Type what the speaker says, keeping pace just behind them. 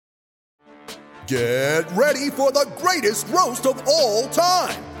Get ready for the greatest roast of all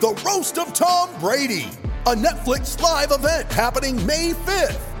time, the Roast of Tom Brady, a Netflix live event happening May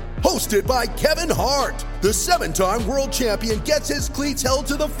 5th. Hosted by Kevin Hart, the 7-time world champion gets his cleats held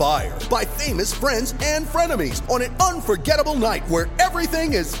to the fire by famous friends and frenemies on an unforgettable night where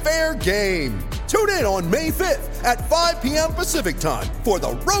everything is fair game. Tune in on May 5th at 5 p.m. Pacific time for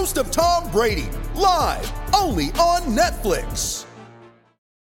the Roast of Tom Brady, live only on Netflix.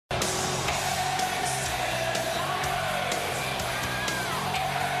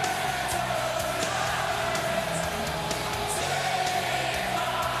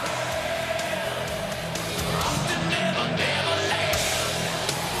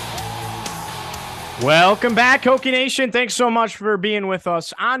 Welcome back, Hokie Nation. Thanks so much for being with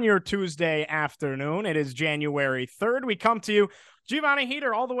us on your Tuesday afternoon. It is January 3rd. We come to you, Giovanni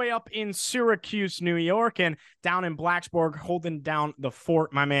Heater, all the way up in Syracuse, New York, and down in Blacksburg, holding down the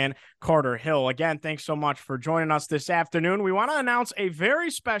fort, my man, Carter Hill. Again, thanks so much for joining us this afternoon. We want to announce a very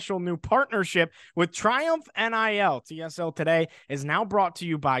special new partnership with Triumph NIL. TSL Today is now brought to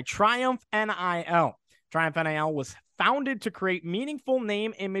you by Triumph NIL. Triumph NIL was founded to create meaningful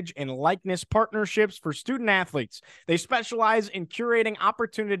name, image, and likeness partnerships for student athletes. They specialize in curating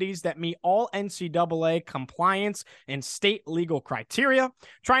opportunities that meet all NCAA compliance and state legal criteria.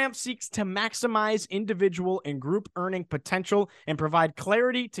 Triumph seeks to maximize individual and group earning potential and provide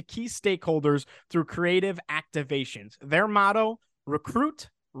clarity to key stakeholders through creative activations. Their motto, recruit,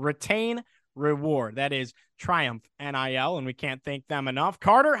 retain, reward. That is Triumph NIL, and we can't thank them enough.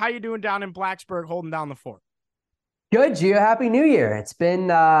 Carter, how you doing down in Blacksburg holding down the fort? Good, Gio. Happy New Year. It's been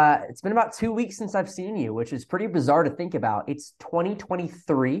about 2 weeks since I've seen you, which is pretty bizarre to think about. It's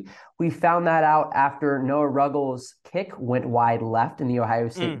 2023. We found that out after Noah Ruggles' kick went wide left in the Ohio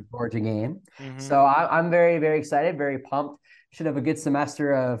State-Georgia game. Mm-hmm. So I'm very, very excited, very pumped. Should have a good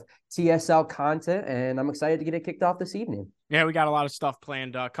semester of TSL content, and I'm excited to get it kicked off this evening. Yeah, we got a lot of stuff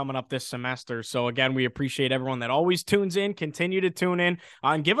planned coming up this semester. So, again, we appreciate everyone that always tunes in. Continue to tune in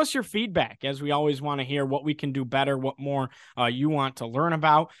and give us your feedback, as we always want to hear what we can do better, what more you want to learn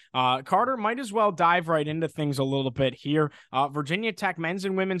about. Carter, might as well dive right into things a little bit here. Virginia Tech men's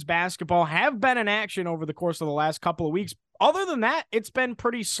and women's basketball have been in action over the course of the last couple of weeks. Other than that, it's been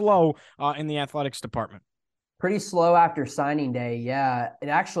pretty slow in the athletics department. Pretty slow after signing day. Yeah, it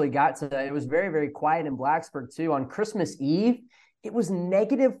actually it was very, very quiet in Blacksburg too. On Christmas Eve, it was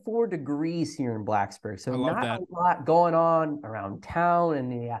 -4 degrees here in Blacksburg. So not a lot going on around town in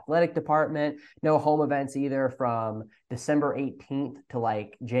the athletic department. No home events either from December 18th to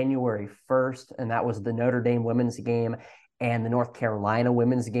like January 1st. And that was the Notre Dame women's game and the North Carolina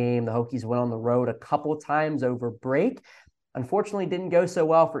women's game. The Hokies went on the road a couple of times over break. Unfortunately, didn't go so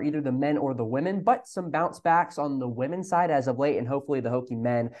well for either the men or the women, but some bounce backs on the women's side as of late, and hopefully the Hokie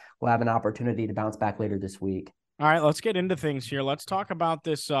men will have an opportunity to bounce back later this week. All right, let's get into things here. Let's talk about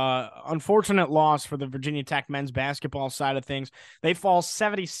this unfortunate loss for the Virginia Tech men's basketball side of things. They fall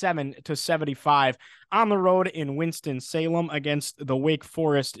 77-75 on the road in Winston-Salem against the Wake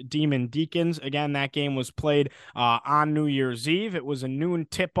Forest Demon Deacons. Again, that game was played on New Year's Eve. It was a noon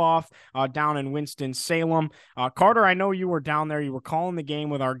tip-off down in Winston-Salem. Carter, I know you were down there. You were calling the game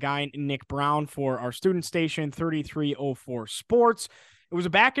with our guy Nick Brown for our student station, 3304 Sports. It was a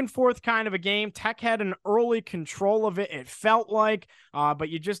back-and-forth kind of a game. Tech had an early control of it, it felt like, but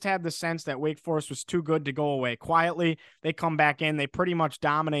you just had the sense that Wake Forest was too good to go away quietly. They come back in. They pretty much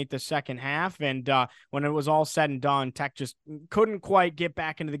dominate the second half, and when it was all said and done, Tech just couldn't quite get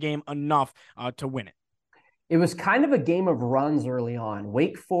back into the game enough to win it. It was kind of a game of runs early on.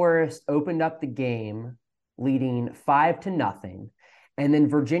 Wake Forest opened up the game leading 5-0. And then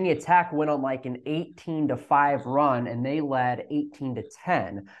Virginia Tech went on like an 18-5 run, and they led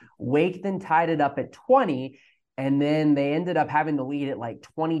 18-10. Wake then tied it up at 20, and then they ended up having the lead at like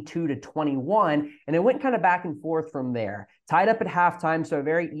 22-21, and it went kind of back and forth from there. Tied up at halftime, so a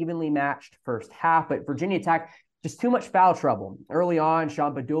very evenly matched first half, but Virginia Tech, just too much foul trouble. Early on,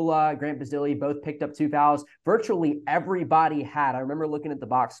 Sean Padula, Grant Basile both picked up 2 fouls. Virtually everybody had. I remember looking at the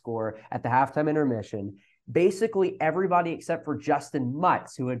box score at the halftime intermission. Basically, everybody except for Justin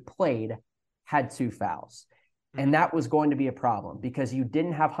Mutz, who had played, had 2 fouls. And that was going to be a problem because you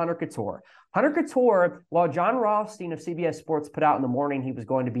didn't have Hunter Couture. Hunter Couture, while John Rothstein of CBS Sports put out in the morning he was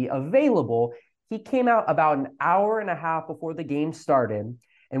going to be available, he came out about an hour and a half before the game started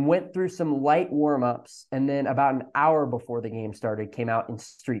and went through some light warm-ups, and then about an hour before the game started, came out in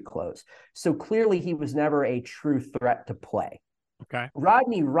street clothes. So clearly he was never a true threat to play. Okay.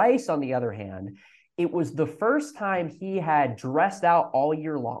 Rodney Rice, on the other hand, It was the first time he had dressed out all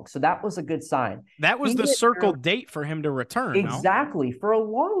year long. So that was a good sign. That was the circled date for him to return. Exactly. For a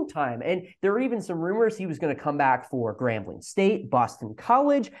long time. And there were even some rumors he was going to come back for Grambling State, Boston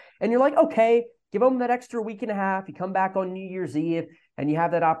College. And you're like, okay, give him that extra week and a half. You come back on New Year's Eve and you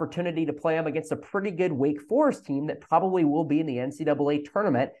have that opportunity to play him against a pretty good Wake Forest team that probably will be in the NCAA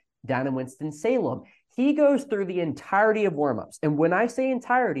tournament down in Winston-Salem. He goes through the entirety of warmups. And when I say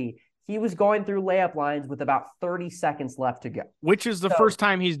entirety, he was going through layup lines with about 30 seconds left to go. Which is the first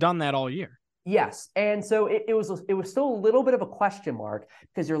time he's done that all year. Yes. And so it was still a little bit of a question mark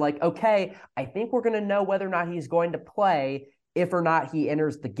because you're like, okay, I think we're going to know whether or not he's going to play if or not he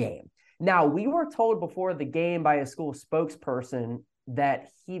enters the game. Now, we were told before the game by a school spokesperson that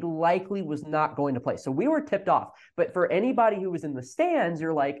he likely was not going to play. So we were tipped off. But for anybody who was in the stands,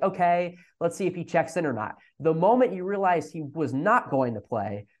 you're like, okay, let's see if he checks in or not. The moment you realize he was not going to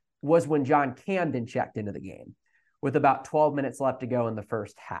play was when John Camden checked into the game with about 12 minutes left to go in the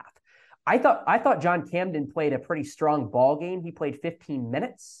first half. I thought John Camden played a pretty strong ball game. He played 15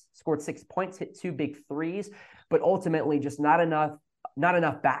 minutes, scored 6 points, hit 2 big threes, but ultimately just not enough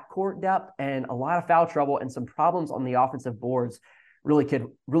backcourt depth and a lot of foul trouble and some problems on the offensive boards really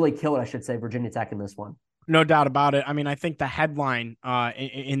killed, I should say, Virginia Tech in this one. No doubt about it. I mean, I think the headline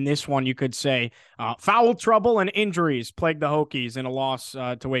in this one, you could say foul trouble and injuries plagued the Hokies in a loss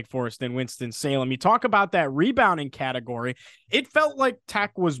to Wake Forest in Winston-Salem. You talk about that rebounding category. It felt like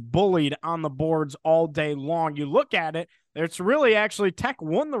Tech was bullied on the boards all day long. You look at it, it's really actually Tech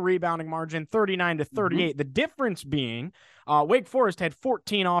won the rebounding margin 39-38. Mm-hmm. The difference being Wake Forest had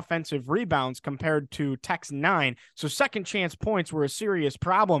 14 offensive rebounds compared to Tech's 9. So second chance points were a serious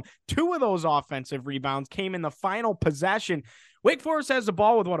problem. 2 of those offensive rebounds came in the final possession. Wake Forest has the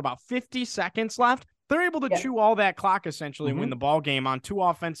ball with about 50 seconds left. They're able to chew all that clock essentially and win the ball game on 2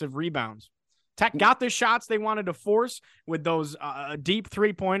 offensive rebounds. Tech got the shots they wanted to force with those deep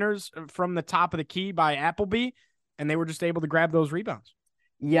 3-pointers from the top of the key by Appleby, and they were just able to grab those rebounds.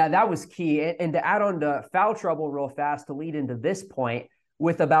 Yeah, that was key. And to add on to foul trouble real fast to lead into this point,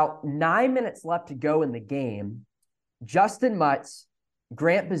 with about 9 minutes left to go in the game, Justin Mutz,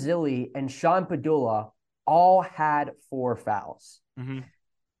 Grant Basile, and Sean Padula all had 4 fouls. Mm-hmm.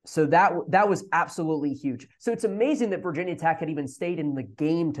 So that was absolutely huge. So it's amazing that Virginia Tech had even stayed in the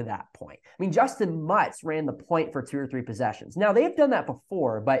game to that point. I mean, Justin Mutz ran the point for 2 or 3 possessions. Now, they've done that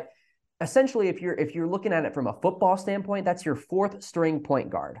before, but essentially, if you're looking at it from a football standpoint, that's your 4th string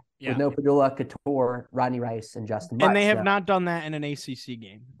point guard with no Padula, Couture, Rodney Rice, and Justin Mutz. And they have not done that in an ACC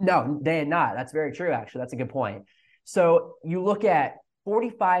game. No, they had not. That's very true, actually. That's a good point. So you look at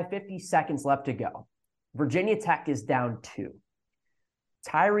 45, 50 seconds left to go. Virginia Tech is down 2.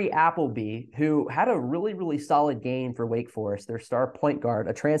 Tyree Appleby, who had a really, really solid game for Wake Forest, their star point guard,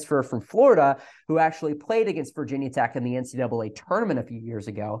 a transfer from Florida, who actually played against Virginia Tech in the NCAA tournament a few years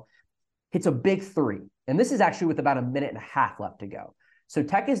ago, hits a big 3. And this is actually with about a minute and a half left to go. So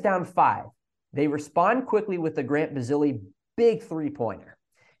Tech is down 5. They respond quickly with the Grant Basile big 3-pointer.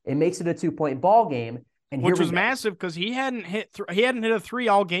 It makes it a 2-point ball game. And which was massive because he hadn't hit a 3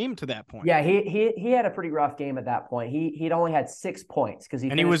 all game to that point. Yeah, he had a pretty rough game at that point. He'd only had 6 points because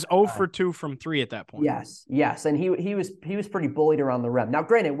he was 0 for 2 from 3 at that point. Yes, and he was pretty bullied around the rim. Now,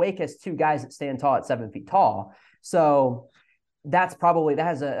 granted, Wake has 2 guys that stand tall at 7 feet tall, so that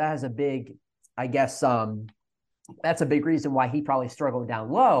has a big, I guess, that's a big reason why he probably struggled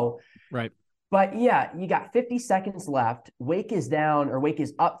down low. Right. But yeah, you got 50 seconds left. Wake is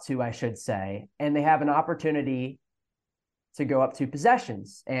up 2, I should say, and they have an opportunity to go up 2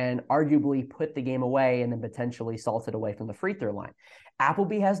 possessions and arguably put the game away and then potentially salt it away from the free throw line.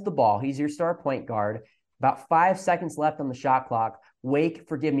 Appleby has the ball. He's your star point guard. About 5 seconds left on the shot clock. Wake,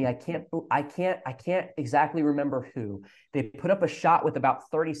 forgive me, I can't exactly remember who. They put up a shot with about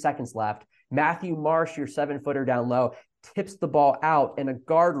 30 seconds left. Matthew Marsh, your 7-footer down low, tips the ball out and a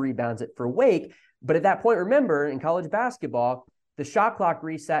guard rebounds it for Wake. But at that point, remember, in college basketball, the shot clock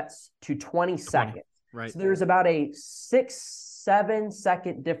resets to 20 seconds. Right. So there's about a 6-7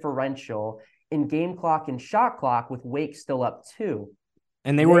 second differential in game clock and shot clock with Wake still up 2.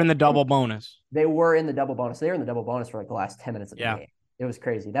 And they were in the double bonus. They were in the double bonus. They were in the double bonus for like the last 10 minutes of the game. It was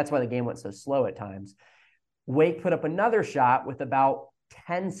crazy. That's why the game went so slow at times. Wake put up another shot with about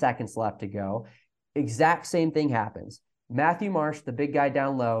 10 seconds left to go. Exact same thing happens. Matthew Marsh, the big guy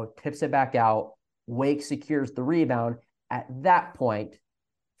down low, tips it back out. Wake secures the rebound. At that point,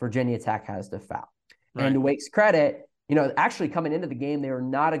 Virginia Tech has the foul. Right. And to Wake's credit, actually coming into the game, they were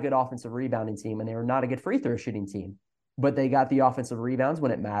not a good offensive rebounding team and they were not a good free throw shooting team. but they got the offensive rebounds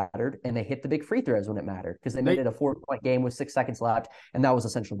when it mattered, and they hit the big free throws when it mattered because they made it a 4-point game with 6 seconds left, and that was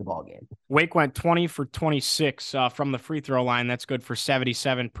essentially the ball game. Wake went 20 for 26 from the free throw line. That's good for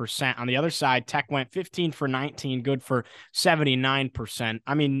 77%. On the other side, Tech went 15 for 19, good for 79%.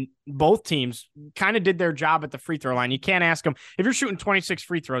 I mean, both teams kind of did their job at the free throw line. You can't ask them, if you're shooting 26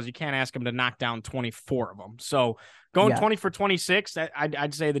 free throws, you can't ask them to knock down 24 of them. So going 20 for 26,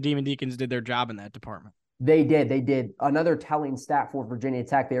 I'd say the Demon Deacons did their job in that department. They did. Another telling stat for Virginia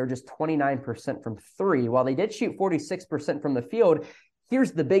Tech, they were just 29% from three. While they did shoot 46% from the field,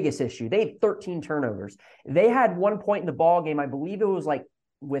 here's the biggest issue. They had 13 turnovers. They had 1 point in the ball game. I believe it was like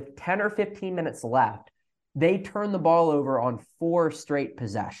with 10 or 15 minutes left. They turned the ball over on 4 straight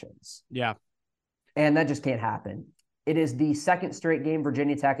possessions. Yeah. And that just can't happen. It is the second straight game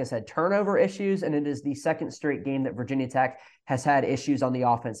Virginia Tech has had turnover issues, and it is the second straight game that Virginia Tech has had issues on the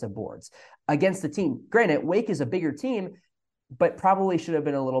offensive boards against the team. Granted, Wake is a bigger team, but probably should have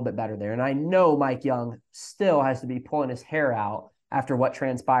been a little bit better there. And I know Mike Young still has to be pulling his hair out after what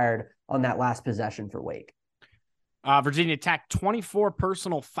transpired on that last possession for Wake. Virginia Tech, 24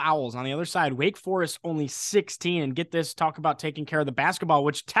 personal fouls. On the other side, Wake Forest only 16. And get this, talk about taking care of the basketball,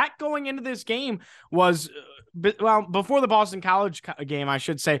 which Tech going into this game was, well, before the Boston College game, I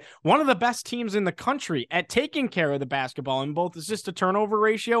should say, one of the best teams in the country at taking care of the basketball in both assist to turnover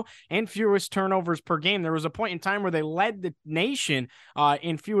ratio and fewest turnovers per game. There was a point in time where they led the nation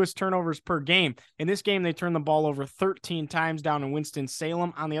in fewest turnovers per game. In this game, they turned the ball over 13 times down in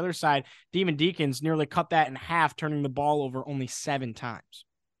Winston-Salem. On the other side, Demon Deacons nearly cut that in half, turning the ball over only 7 times.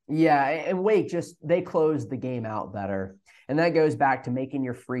 Yeah, and Wake they closed the game out better. And that goes back to making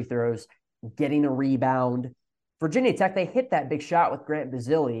your free throws, getting a rebound. Virginia Tech, they hit that big shot with Grant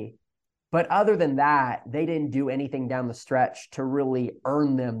Basile, but other than that, they didn't do anything down the stretch to really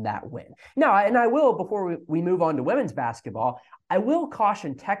earn them that win. Now, and I will, before we move on to women's basketball, I will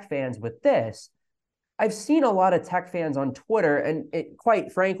caution Tech fans with this. I've seen a lot of Tech fans on Twitter, and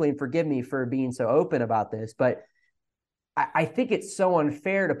quite frankly, and forgive me for being so open about this, but I think it's so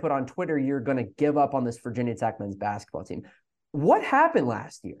unfair to put on Twitter you're going to give up on this Virginia Tech men's basketball team. What happened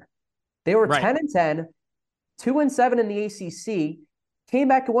last year? They were 10-10, 2-7 in the ACC, came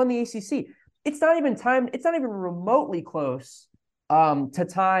back and won the ACC. It's not even remotely close to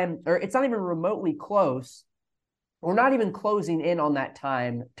time, or it's not even remotely close. We're not even closing in on that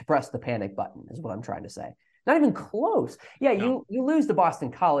time to press the panic button, is what I'm trying to say. Not even close. Yeah, no. You lose to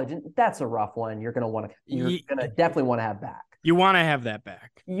Boston College, and that's a rough one. You're gonna definitely want to have back. You want to have that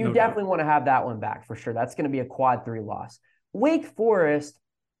back. You definitely want to have that one back for sure. That's going to be a quad 3 loss. Wake Forest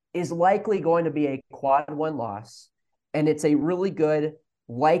is likely going to be a quad 1 loss, and it's a really good,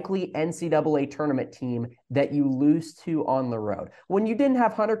 likely NCAA tournament team that you lose to on the road. When you didn't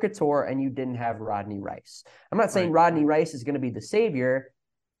have Hunter Couture and you didn't have Rodney Rice. I'm not saying Rodney Rice is going to be the savior.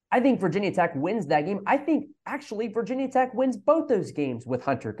 I think Virginia Tech wins that game. I think actually Virginia Tech wins both those games with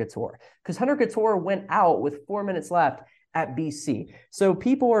Hunter Couture, because Hunter Couture went out with 4 minutes left at BC. So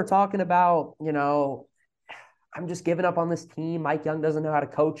people are talking about, I'm just giving up on this team. Mike Young doesn't know how to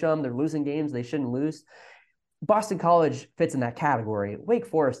coach them. They're losing games they shouldn't lose. Boston College fits in that category. Wake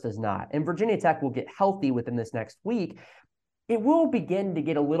Forest does not. And Virginia Tech will get healthy within this next week. It will begin to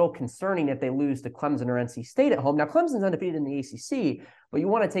get a little concerning if they lose to Clemson or NC State at home. Now, Clemson's undefeated in the ACC, but you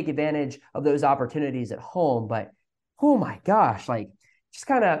want to take advantage of those opportunities at home. But, oh my gosh, just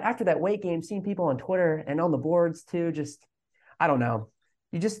kind of after that Wake game, seeing people on Twitter and on the boards too, I don't know.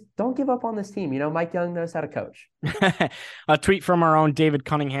 You just don't give up on this team. Mike Young knows how to coach. A tweet from our own David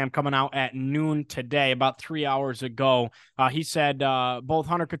Cunningham coming out at noon today, about 3 hours ago. He said both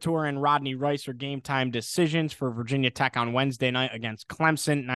Hunter Couture and Rodney Rice are game time decisions for Virginia Tech on Wednesday night against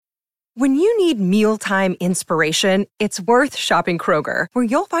Clemson. When you need mealtime inspiration, it's worth shopping Kroger, where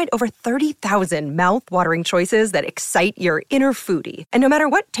you'll find over 30,000 mouth-watering choices that excite your inner foodie. And no matter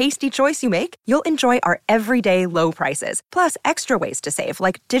what tasty choice you make, you'll enjoy our everyday low prices, plus extra ways to save,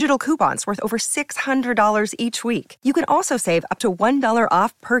 like digital coupons worth over $600 each week. You can also save up to $1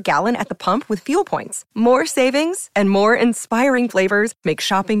 off per gallon at the pump with fuel points. More savings and more inspiring flavors make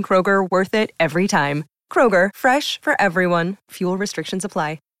shopping Kroger worth it every time. Kroger, fresh for everyone. Fuel restrictions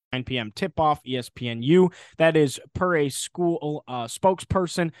apply. 9 p.m. tip-off, ESPNU. That is per a school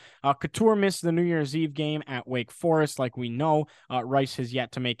spokesperson. Couture missed the New Year's Eve game at Wake Forest. Like we know, Rice has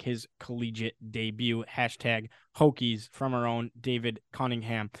yet to make his collegiate debut. Hashtag Hokies from our own David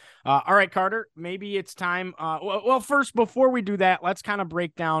Cunningham. All right, Carter, maybe it's time. Well, first, before we do that, let's kind of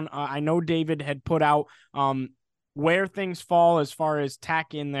break down. I know David had put out where things fall as far as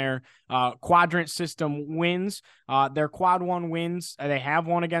Tech in their quadrant system wins, their quad one wins. They have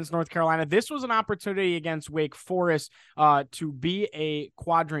one against North Carolina. This was an opportunity against Wake Forest to be a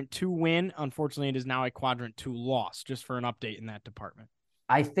quadrant 2 win. Unfortunately, it is now a quadrant 2 loss, just for an update in that department.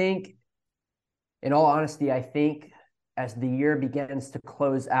 I think, in all honesty, as the year begins to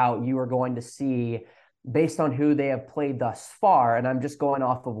close out, you are going to see, based on who they have played thus far, and I'm just going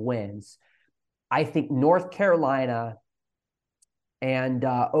off of wins, I think North Carolina and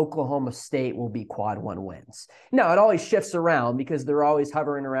Oklahoma State will be quad 1 wins. Now, it always shifts around because they're always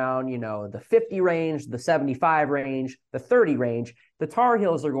hovering around, the 50 range, the 75 range, the 30 range. The Tar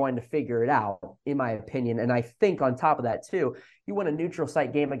Heels are going to figure it out, in my opinion. And I think on top of that, too, you win a neutral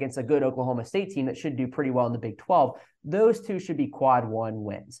site game against a good Oklahoma State team that should do pretty well in the Big 12. Those two should be quad 1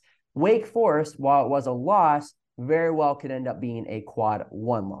 wins. Wake Forest, while it was a loss, very well could end up being a quad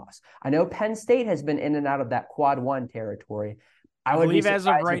 1 loss. I know Penn State has been in and out of that quad 1 territory. I believe as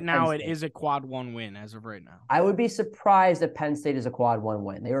of right now, it is a quad 1 win as of right now. I would be surprised if Penn State is a quad 1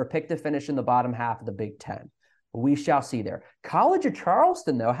 win. They were picked to finish in the bottom half of the Big Ten. We shall see there. College of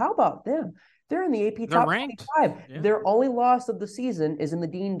Charleston, though, how about them? They're in the AP top 25. Yeah. Their only loss of the season is in the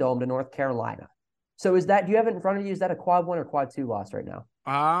Dean Dome to North Carolina. So do you have it in front of you? Is that a quad 1 or quad 2 loss right now?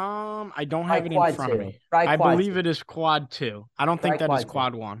 I don't have it in front of me. I believe it is quad 2. I don't think that is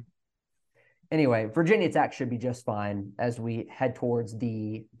quad 1. Anyway, Virginia Tech should be just fine as we head towards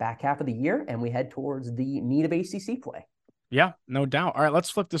the back half of the year and we head towards the meat of ACC play. Yeah, no doubt. All right, let's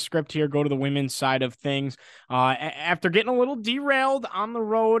flip the script here, go to the women's side of things. After getting a little derailed on the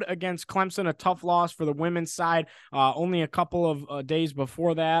road against Clemson, a tough loss for the women's side, only a couple of days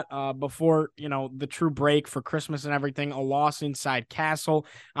before that, before, the true break for Christmas and everything, a loss inside Castle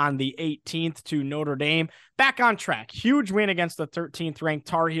on the 18th to Notre Dame. Back on track. Huge win against the 13th ranked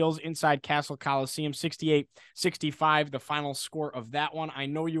Tar Heels inside Castle Coliseum, 68-65, the final score of that one. I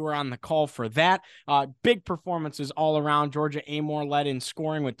know you were on the call for that. Big performances all around. Georgia Amor led in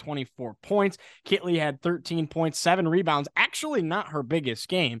scoring with 24 points. Kitley had 13 points, 7 rebounds. Actually not her biggest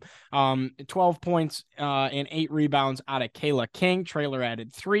game. 12 points and 8 rebounds out of Kayla King. Traylor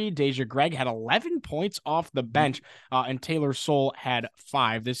added 3. Deja Gregg had 11 points off the bench, and Taylor Soule had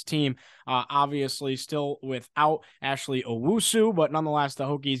 5. This team obviously still without Ashley Owusu, but nonetheless, the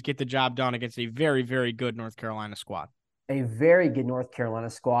Hokies get the job done against a very, very good North Carolina squad. A very good North Carolina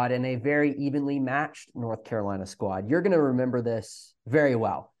squad and a very evenly matched North Carolina squad. You're going to remember this very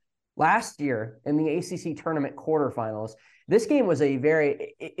well. Last year in the ACC tournament quarterfinals, this game was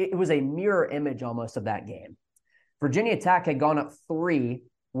it was a mirror image almost of that game. Virginia Tech had gone up 3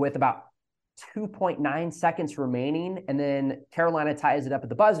 with about 2.9 seconds remaining, and then Carolina ties it up at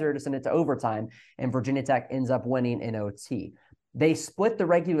the buzzer to send it to overtime, and Virginia Tech ends up winning in OT. They split the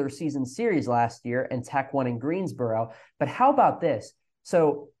regular season series last year, and Tech won in Greensboro. But how about this?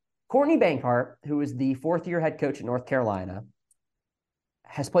 So Courtney Bankhart, who is the 4th-year head coach at North Carolina,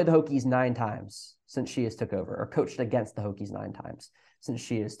 has played the Hokies 9 times since she has took over, or coached against the Hokies 9 times since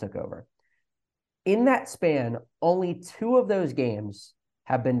she has took over. In that span, only 2 of those games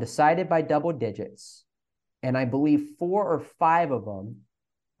have been decided by double digits, and I believe 4 or 5 of them,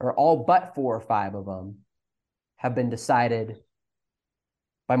 or all but 4 or 5 of them, have been decided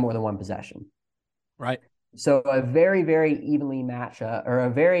by more than 1 possession. Right. So a very, very evenly matchup, or a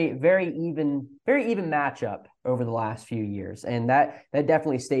very, very even matchup over the last few years. And that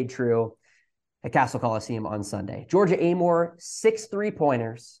definitely stayed true at Castle Coliseum on Sunday. Georgia Amor, 6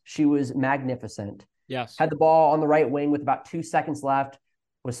 3-pointers. She was magnificent. Yes. Had the ball on the right wing with about 2 seconds left,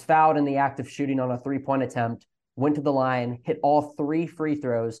 was fouled in the act of shooting on a 3-point attempt, went to the line, hit all 3 free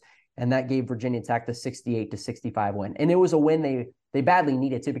throws, and that gave Virginia Tech the 68-65 win. And it was a win they badly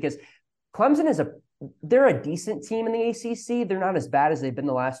needed to, because Clemson they're a decent team in the ACC. They're not as bad as they've been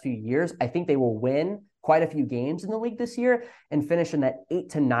the last few years. I think they will win quite a few games in the league this year and finish in that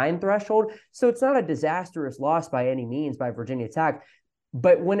 8-9 threshold. So it's not a disastrous loss by any means by Virginia Tech.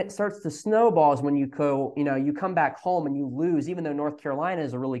 But when it starts to snowball is when you come back home and you lose, even though North Carolina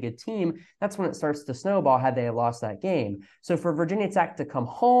is a really good team, that's when it starts to snowball had they have lost that game. So for Virginia Tech to come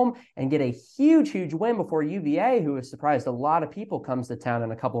home and get a huge, huge win before UVA, who has surprised a lot of people, comes to town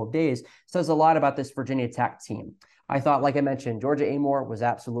in a couple of days, says a lot about this Virginia Tech team. I thought, like I mentioned, Georgia Amor was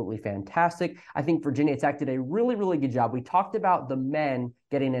absolutely fantastic. I think Virginia Tech did a really, really good job. We talked about the men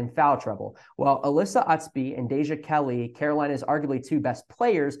getting in foul trouble. Well, Alyssa Utsby and Deja Kelly, Carolina's arguably 2 best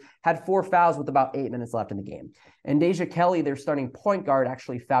players, had 4 fouls with about 8 minutes left in the game. And Deja Kelly, their starting point guard,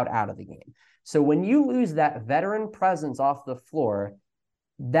 actually fouled out of the game. So when you lose that veteran presence off the floor,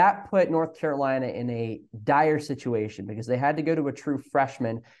 That put North Carolina in a dire situation because they had to go to a true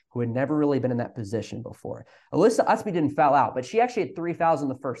freshman who had never really been in that position before. Alyssa Usby didn't foul out, but she actually had 3 fouls in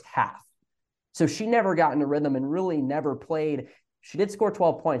the first half. So she never got into rhythm and really never played. She did score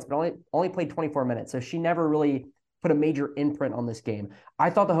 12 points, but only played 24 minutes. So she never really put a major imprint on this game.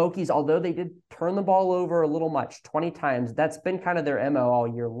 I thought the Hokies, although they did turn the ball over a little much, 20 times, that's been kind of their MO all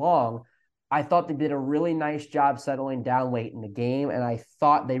year long. I thought they did a really nice job settling down late in the game, and I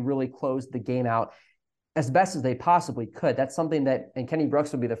thought they really closed the game out as best as they possibly could. That's something that, and Kenny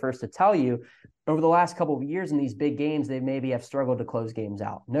Brooks will be the first to tell you, over the last couple of years in these big games, they maybe have struggled to close games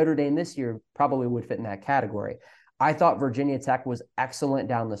out. Notre Dame this year probably would fit in that category. I thought Virginia Tech was excellent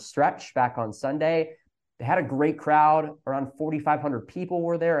down the stretch back on Sunday. They had a great crowd. Around 4,500 people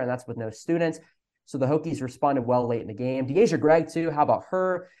were there, and that's with no students. So the Hokies responded well late in the game. Deasia Gregg, too, how about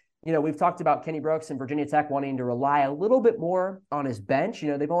her? You know, we've talked about Kenny Brooks and Virginia Tech wanting to rely a little bit more on his bench. You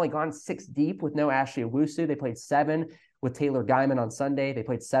know, they've only gone 6 deep with no Ashley Owusu. They played 7 with Taylor Guyman on Sunday. They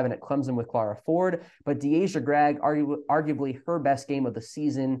played 7 at Clemson with Clara Ford. But Deasia Gregg, arguably her best game of the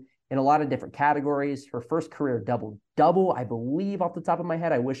season in a lot of different categories. Her first career double-double, I believe, off the top of my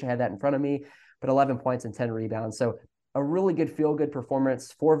head. I wish I had that in front of me, but 11 points and 10 rebounds. So a really good feel-good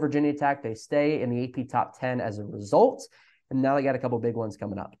performance for Virginia Tech. They stay in the AP top 10 as a result. And now they got a couple big ones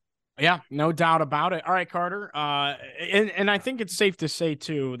coming up. Yeah, no doubt about it. All right, Carter. And I think it's safe to say,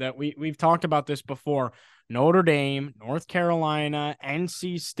 too, that we've talked about this before. Notre Dame, North Carolina,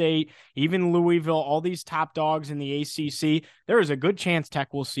 NC State, even Louisville, all these top dogs in the ACC, there is a good chance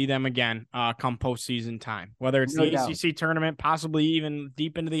Tech will see them again come postseason time, whether it's the ACC tournament, possibly even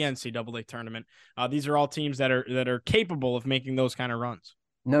deep into the NCAA tournament. These are all teams that are capable of making those kind of runs.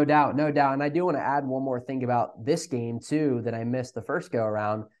 No doubt, no doubt. And I do want to add one more thing about this game, too, that I missed the first go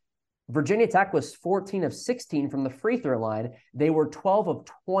around. Virginia Tech was 14 of 16 from the free throw line. They were 12 of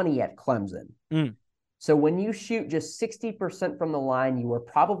 20 at Clemson. So when you shoot just 60% from the line, you are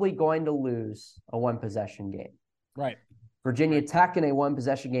probably going to lose a one-possession game. Right. Virginia Tech in a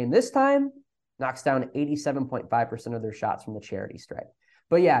one-possession game this time knocks down 87.5% of their shots from the charity stripe.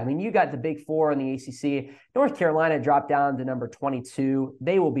 But yeah, I mean, you got the big 4 in the ACC. North Carolina dropped down to number 22.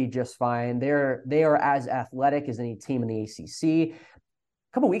 They will be just fine. They are as athletic as any team in the ACC.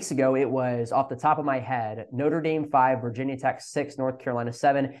 A couple weeks ago, it was, off the top of my head, Notre Dame 5, Virginia Tech 6, North Carolina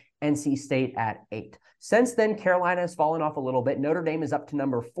 7, NC State at 8. Since then, Carolina has fallen off a little bit. Notre Dame is up to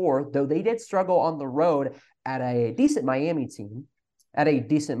number 4, though they did struggle on the road at a decent Miami team,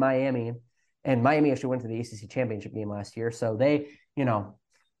 and Miami actually went to the ACC championship game last year. So they, can't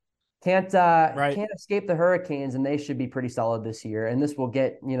escape the Hurricanes, and they should be pretty solid this year. And this will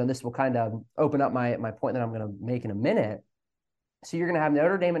kind of open up my point that I'm going to make in a minute. So you're going to have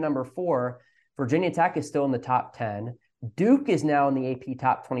Notre Dame at number 4. Virginia Tech is still in the top 10. Duke is now in the AP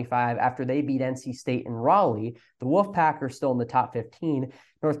top 25 after they beat NC State and Raleigh. The Wolfpack are still in the top 15.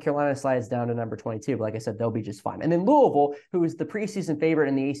 North Carolina slides down to number 22. But like I said, they'll be just fine. And then Louisville, who is the preseason favorite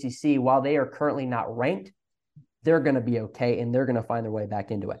in the ACC, while they are currently not ranked, they're going to be okay, and they're going to find their way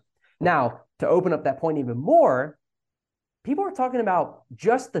back into it. Now, to open up that point even more, people are talking about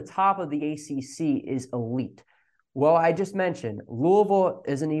just the top of the ACC is elite. Well, I just mentioned Louisville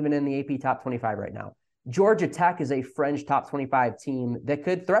isn't even in the AP top 25 right now. Georgia Tech is a fringe top 25 team that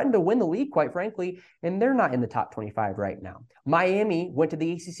could threaten to win the league, quite frankly, and they're not in the top 25 right now. Miami went to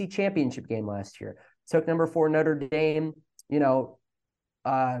the ACC championship game last year, took number 4 Notre Dame. What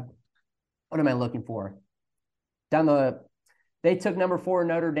am I looking for? They took number 4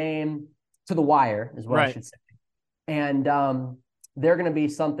 Notre Dame to the wire, is what I should say. And they're going to be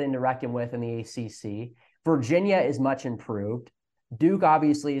something to reckon with in the ACC. Virginia is much improved. Duke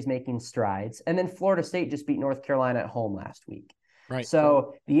obviously is making strides. And then Florida State just beat North Carolina at home last week. Right.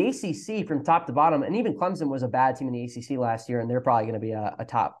 So the ACC from top to bottom, and even Clemson was a bad team in the ACC last year, and they're probably going to be a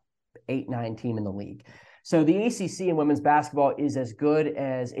top 8-9 team in the league. So the ACC in women's basketball is as good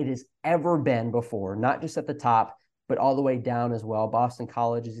as it has ever been before, not just at the top, but all the way down as well. Boston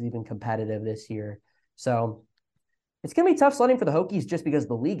College is even competitive this year. So it's going to be tough sledding for the Hokies just because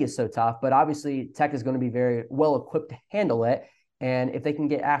the league is so tough, but obviously Tech is going to be very well equipped to handle it. And if they can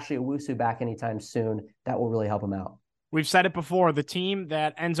get Ashley Owusu back anytime soon, that will really help them out. We've said it before, the team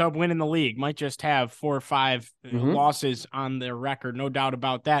that ends up winning the league might just have 4 or 5 losses on their record. No doubt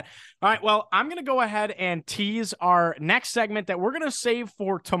about that. All right, well, I'm going to go ahead and tease our next segment that we're going to save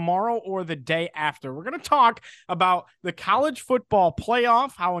for tomorrow or the day after. We're going to talk about the college football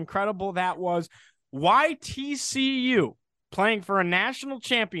playoff, how incredible that was, why TCU playing for a national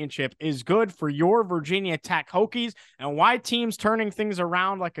championship is good for your Virginia Tech Hokies, and why teams turning things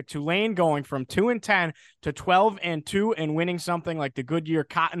around like a Tulane going from 2-10 to 12-2 and winning something like the Goodyear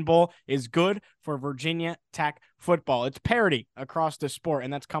Cotton Bowl is good for Virginia Tech football. It's parity across the sport,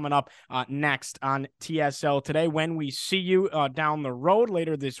 and that's coming up next on TSL today when we see you down the road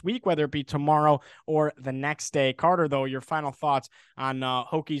later this week, whether it be tomorrow or the next day. Carter, though, your final thoughts on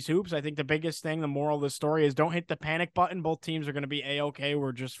Hokies Hoops. I think the biggest thing, the moral of the story is don't hit the panic button. Both teams are going to be A-okay.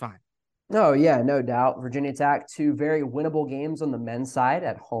 We're just fine. Oh, yeah, no doubt. Virginia Tech, 2 very winnable games on the men's side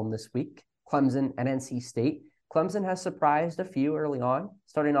at home this week. Clemson and NC State. Clemson has surprised a few early on,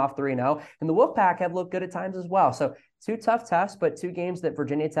 starting off 3-0, and the Wolfpack have looked good at times as well. So 2 tough tests, but 2 games that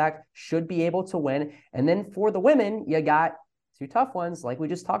Virginia Tech should be able to win. And then for the women, you got 2 tough ones. Like we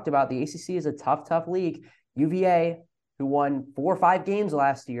just talked about, the ACC is a tough league. UVA, who won 4 or 5 games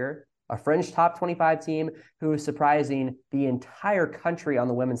last year, a fringe top 25 team who is surprising the entire country on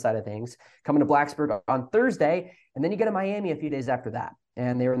the women's side of things, coming to Blacksburg on Thursday. And then you get to Miami a few days after that.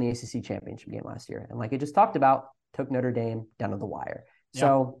 And they were in the ACC championship game last year. And like I just talked about, took Notre Dame down to the wire. Yep.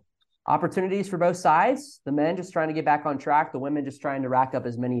 So opportunities for both sides. The men just trying to get back on track. The women just trying to rack up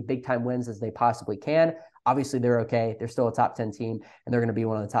as many big-time wins as they possibly can. Obviously, they're okay. They're still a top 10 team, and they're going to be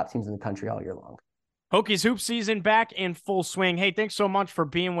one of the top teams in the country all year long. Hokies hoop season back in full swing. Hey, thanks so much for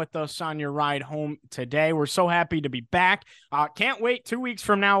being with us on your ride home today. We're so happy to be back. Can't wait. 2 weeks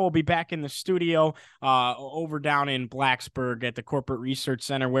from now, we'll be back in the studio over down in Blacksburg at the Corporate Research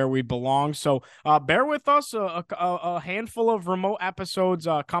Center where we belong. So bear with us. A handful of remote episodes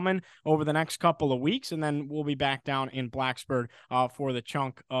coming over the next couple of weeks, and then we'll be back down in Blacksburg for the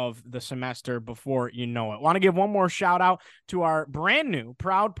chunk of the semester before you know it. Want to give one more shout out to our brand new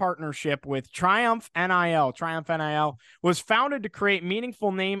proud partnership with Triumph NIL. Triumph NIL was founded to create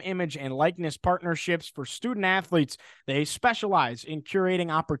meaningful name, image, and likeness partnerships for student athletes. They specialize in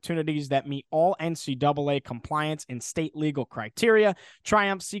curating opportunities that meet all NCAA compliance and state legal criteria.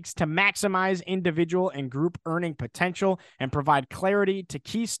 Triumph seeks to maximize individual and group earning potential and provide clarity to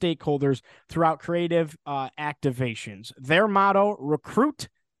key stakeholders throughout creative activations. Their motto, recruit,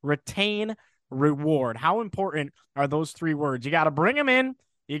 retain, reward. How important are those 3 words? You got to bring them in,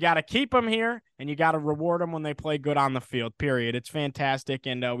 you got to keep them here, and you got to reward them when they play good on the field, period. It's fantastic,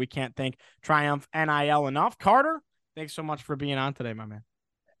 and we can't thank Triumph NIL enough. Carter, thanks so much for being on today, my man.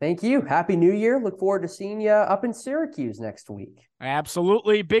 Thank you. Happy New Year. Look forward to seeing you up in Syracuse next week.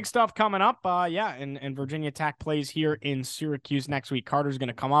 Absolutely. Big stuff coming up. And Virginia Tech plays here in Syracuse next week. Carter's going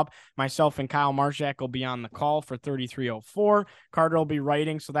to come up. Myself and Kyle Marshak will be on the call for 3304. Carter will be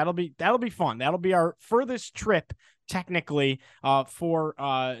writing, so that'll be fun. That'll be our furthest trip technically for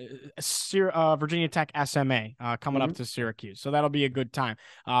Virginia Tech SMA coming up to Syracuse. So that'll be a good time.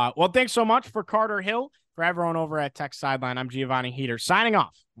 Well, thanks so much for Carter Hill. For everyone over at Tech Sideline, I'm Giovanni Heater signing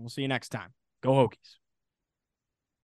off. We'll see you next time. Go Hokies.